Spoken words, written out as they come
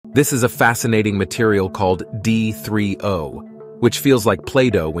This is a fascinating material called D3O, which feels like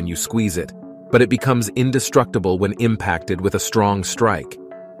Play-Doh when you squeeze it, but it becomes indestructible when impacted with a strong strike.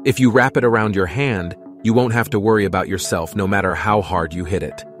 If you wrap it around your hand, you won't have to worry about yourself no matter how hard you hit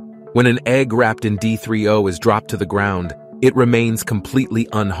it. When an egg wrapped in D3O is dropped to the ground, it remains completely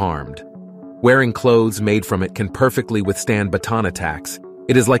unharmed. Wearing clothes made from it can perfectly withstand baton attacks.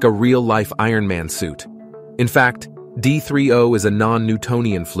 It is like a real-life Iron Man suit. In fact, D3O is a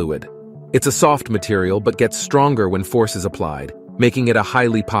non-Newtonian fluid. It's a soft material but gets stronger when force is applied, making it a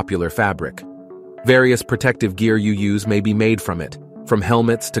highly popular fabric. Various protective gear you use may be made from it, from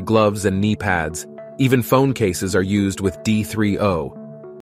helmets to gloves and knee pads. Even phone cases are used with D3O,